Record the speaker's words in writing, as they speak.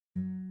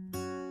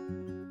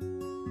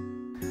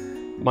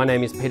My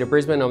name is Peter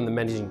Brisbane. I'm the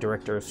Managing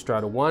Director of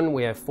StrataOne.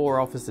 We have 4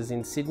 offices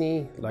in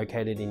Sydney,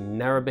 located in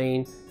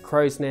Narrabeen,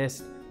 Crow's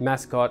Nest,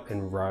 Mascot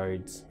and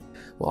Rhodes.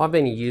 Well, I've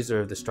been a user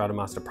of the Strata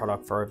Master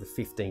product for over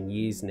 15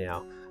 years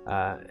now,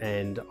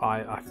 and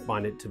I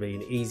find it to be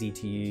an easy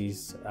to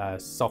use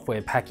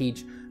software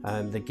package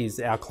that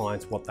gives our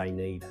clients what they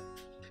need.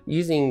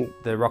 Using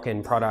the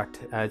Rockend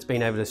product, it's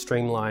been able to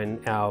streamline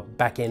our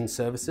back-end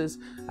services,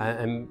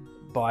 and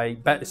by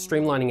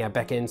streamlining our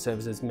back-end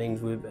services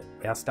means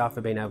our staff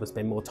have been able to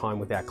spend more time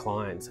with our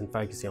clients and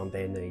focusing on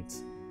their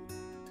needs.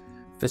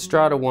 For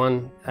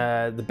StrataOne,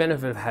 the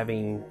benefit of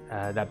having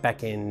that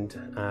back-end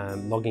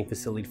logging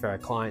facility for our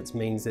clients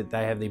means that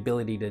they have the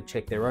ability to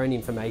check their own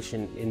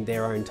information in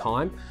their own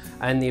time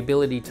and the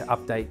ability to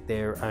update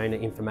their own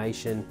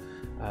information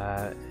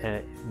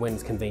when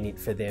it's convenient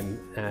for them.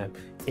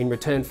 In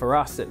return for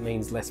us, it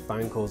means less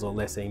phone calls or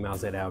less emails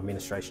that our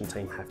administration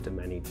team have to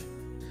manage.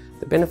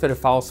 The benefit of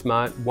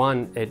FileSmart,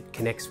 one, it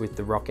connects with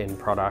the Rockend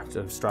product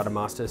of Strata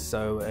Master,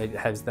 so it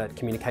has that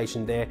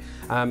communication there.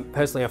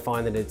 Personally, I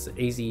find that it's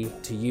easy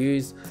to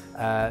use.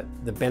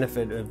 The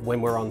benefit of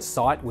when we're on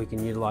site, we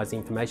can utilise the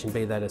information,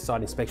 be that a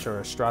site inspection or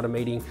a strata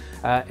meeting,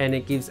 and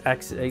it gives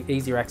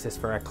easier access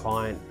for our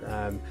client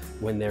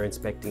when they're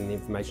inspecting the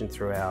information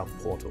through our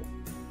portal.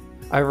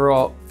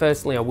 Overall,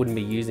 firstly, I wouldn't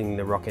be using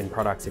the Rockend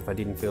products if I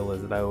didn't feel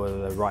as though they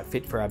were the right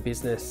fit for our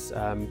business.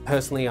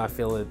 Personally, I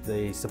feel that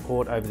the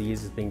support over the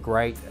years has been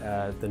great.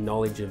 The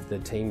knowledge of the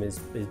team has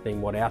been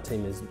what our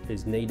team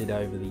has needed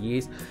over the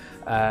years,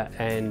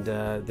 and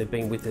they've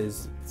been with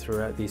us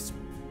throughout this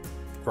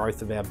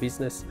growth of our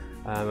business,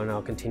 and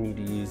I'll continue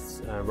to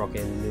use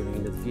Rockend moving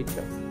into the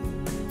future.